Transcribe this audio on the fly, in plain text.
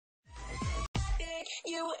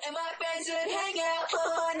You and my friends would hang out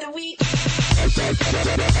on the week.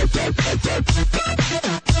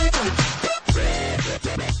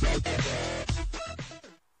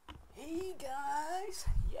 Hey guys,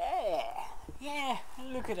 yeah,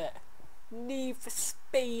 look at it. Need for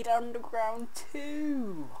Speed Underground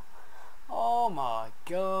 2. Oh my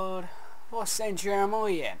god, what century am I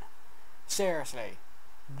in? Seriously,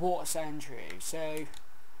 what century? So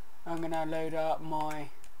I'm gonna load up my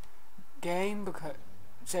game because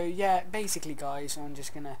yeah, basically guys, I'm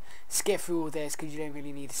just gonna skip through all this because you don't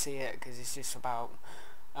really need to see it because it's just about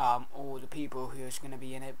all the people who's gonna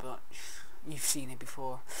be in it, but you've seen it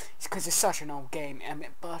before. It's because it's such an old game,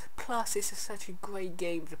 but plus it's such a great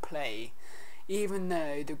game to play, even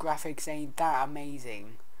though the graphics ain't that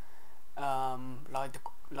amazing, like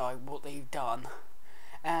what they've done.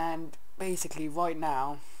 And basically right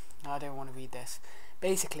now, I don't want to read this.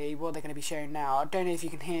 Basically what they're going to be showing now, I don't know if you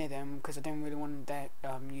can hear them because I don't really want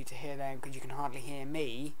you to hear them because you can hardly hear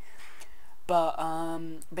me, but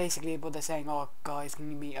basically what they're saying, oh guys, can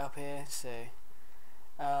you meet up here? So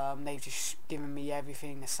they've just given me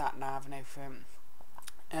everything, the sat nav and everything.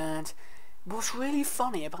 And what's really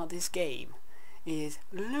funny about this game is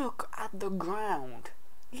look at the ground.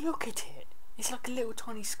 Look at it. It's like a little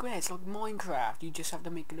tiny square. It's like Minecraft. You just have to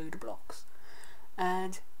make a load of blocks.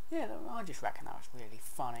 And yeah, I just reckon that was really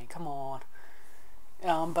funny. Come on.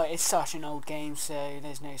 But it's such an old game, so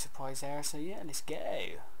there's no surprise there. So yeah, let's go.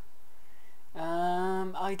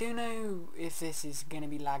 I don't know if this is going to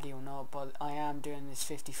be laggy or not, but I am doing this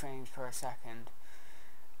 50 frames per second.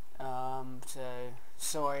 So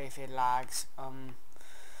sorry if it lags.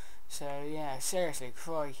 So yeah, seriously,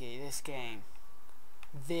 crikey, this game.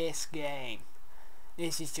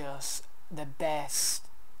 This is just the best,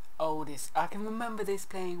 oldest. I can remember this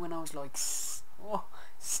playing when I was like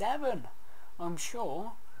 7. I'm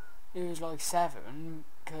sure it was like 7.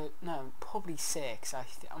 No, probably 6.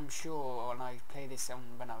 I'm sure when I played this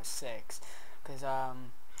when I was 6, because I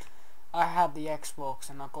had the Xbox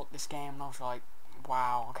and I got this game and I was like,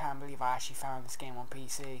 wow, I can't believe I actually found this game on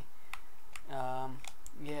PC.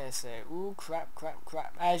 Yeah, so ooh, crap.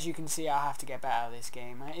 As you can see, I have to get better at this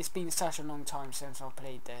game. It's been such a long time since I've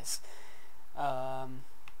played this.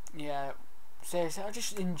 Yeah, seriously, I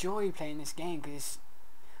just enjoy playing this game because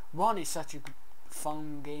one, it's such a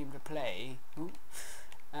fun game to play. Ooh.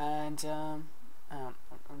 And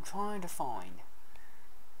I'm trying to find.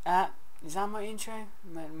 Is that my intro?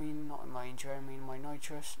 I mean, not my intro. I mean my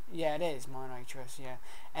nitrous. Yeah, it is my nitrous. Yeah,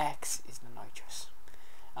 X is the nitrous.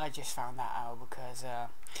 I just found that out because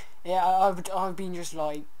yeah, I've been just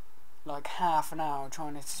like half an hour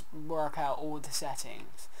trying to work out all the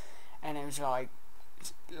settings, and it was like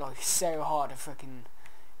so hard to freaking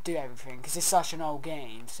do everything because it's such an old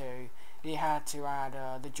game. So they had to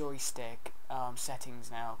add the joystick settings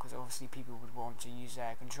now because obviously people would want to use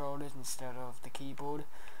their controllers instead of the keyboard.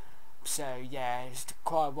 So yeah, it's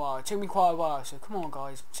quite a while. It took me quite a while. So come on,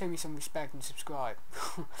 guys, show me some respect and subscribe.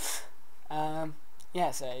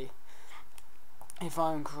 Yeah, so if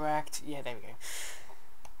I'm correct, yeah, there we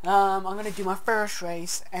go. I'm gonna do my first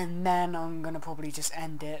race and then I'm gonna probably just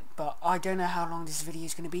end it, but I don't know how long this video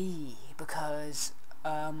is gonna be because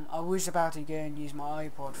I was about to go and use my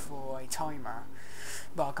iPod for a timer,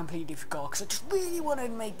 but I completely forgot because I just really wanted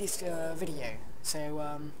to make this video.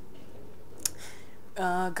 So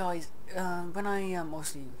guys, when I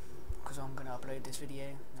obviously, because I'm gonna upload this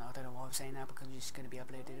video, no, I don't know why I'm saying that because it's gonna be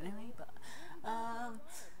uploaded anyway, but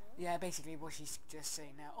yeah, basically what she's just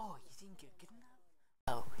saying now, oh, you think you're good enough?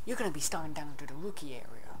 Oh, you're gonna be starting down to the rookie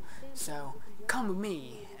area, so come with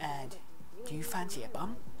me, and do you fancy a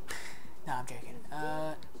bum? No, I'm joking.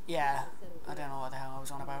 Yeah, I don't know what the hell I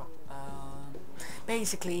was on about.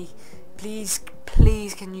 Basically, please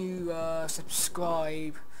can you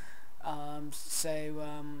subscribe, so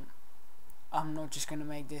I'm not just gonna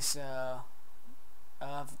make this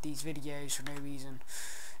these videos for no reason.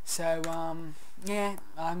 So yeah,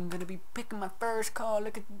 I'm gonna be picking my first car.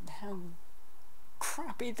 Look at how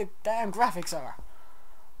crappy the damn graphics are.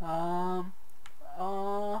 I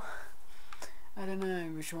don't know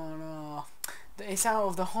which one. It's out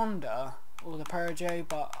of the Honda or the Peugeot,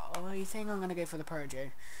 but I think I'm gonna go for the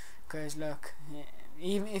Peugeot because look,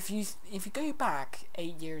 even if you go back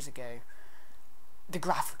 8 years ago, the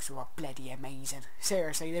graphics were bloody amazing.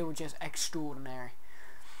 Seriously, they were just extraordinary.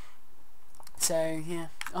 So yeah,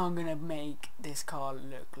 I'm gonna make this car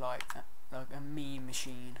look like a meme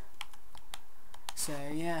machine. So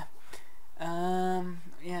yeah,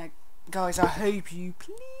 yeah, guys, I hope you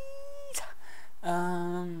please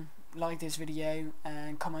like this video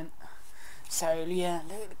and comment. So yeah,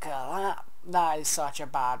 look at that. That is such a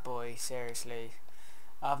bad boy. Seriously,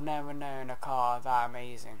 I've never known a car that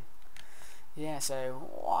amazing. Yeah, so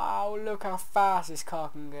wow, look how fast this car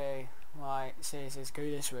can go. Right, seriously, let's go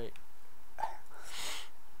this way.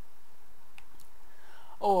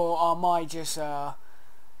 Or I might just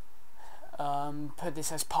put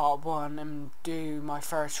this as part 1 and do my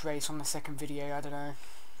first race on the second video. I don't know.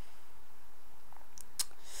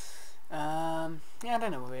 Yeah, I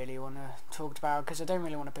don't know what I really want to talk about because I don't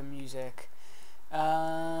really want to put music.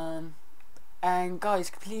 And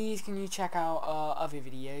guys, please can you check out other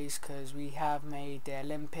videos, because we have made the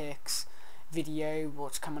Olympics video,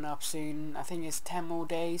 what's coming up soon. I think it's 10 more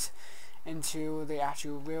days until the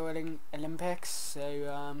actual real Olympics,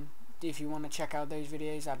 so if you want to check out those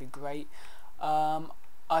videos, that'd be great.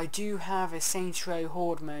 I do have a Saints Row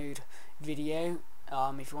Horde mode video,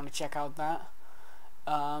 if you want to check out that.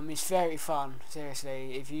 It's very fun,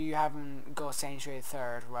 seriously. If you haven't got Saints Row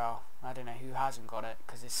 3rd, well, I don't know who hasn't got it,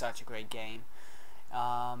 because it's such a great game.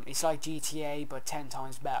 It's like GTA but 10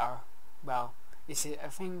 times better. Well, I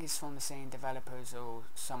think it's from the same developers, or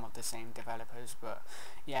some of the same developers, but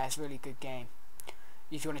yeah, it's a really good game.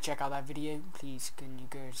 If you want to check out that video, please can you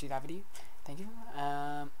go and see that video. Thank you.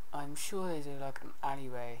 I'm sure there's like an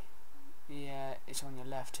alleyway. Yeah, it's on your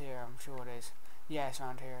left here, I'm sure it is. Yeah, it's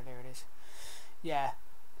around here, there it is. Yeah,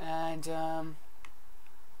 and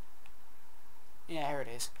yeah, here it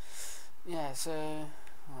is. Yeah, so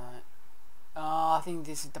right. I think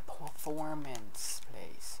this is the performance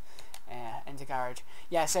place. In the garage.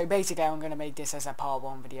 Yeah, so basically I'm going to make this as a part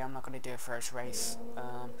 1 video. I'm not going to do a first race.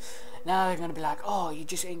 Now they're going to be like, oh, you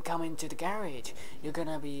just ain't coming to the garage. You're going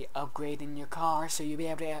to be upgrading your car, so you'll be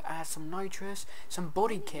able to add some nitrous, some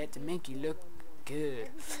body kit to make you look good.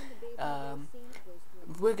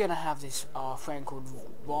 We're going to have this friend called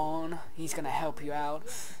Ron. He's going to help you out.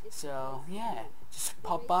 So, yeah, just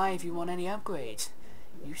pop by if you want any upgrades.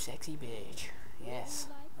 You sexy bitch. Yes,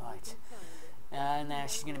 right. Now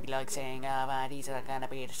she's gonna be like saying, these are gonna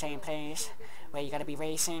be the same place where you're gonna be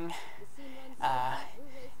racing.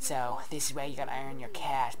 So this is where you're gonna earn your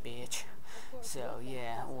cash, bitch. So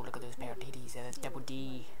yeah, oh, look at those pair of titties, that's double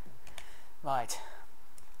D. Right.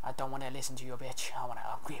 I don't want to listen to your bitch. I want to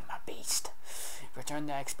upgrade my beast. Return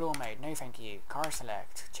to explore mode. No thank you. Car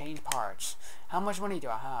select. Change parts. How much money do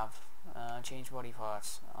I have? Change body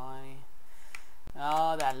parts. Oh,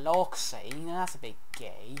 that Loxy. That's a bit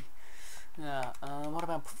gay. What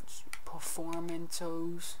about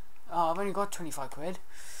performantos? Oh, I've only got 25 quid.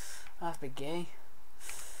 That's a bit gay.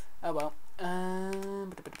 Oh well.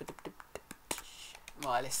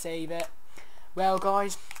 Right, let's save it. Well,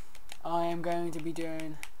 guys, I am going to be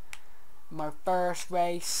doing my first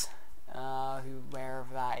race. Wherever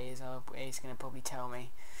that is, it's going to probably tell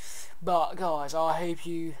me. But, guys, I hope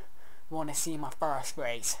you want to see my first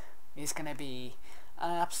race. It's going to be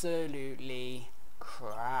absolutely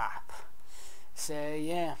crap. So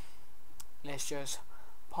yeah, let's just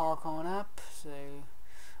park on up. So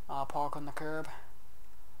I'll park on the curb.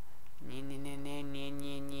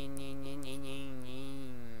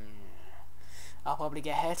 I'll probably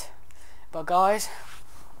get hit, but guys,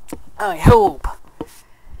 I hope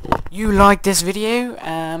you like this video.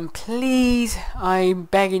 Please, I'm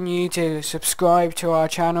begging you to subscribe to our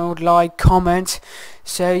channel, like, comment.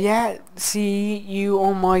 So yeah, see you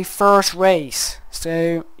on my first race.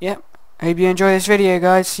 So yep. Hope you enjoy this video,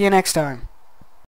 guys. See you next time.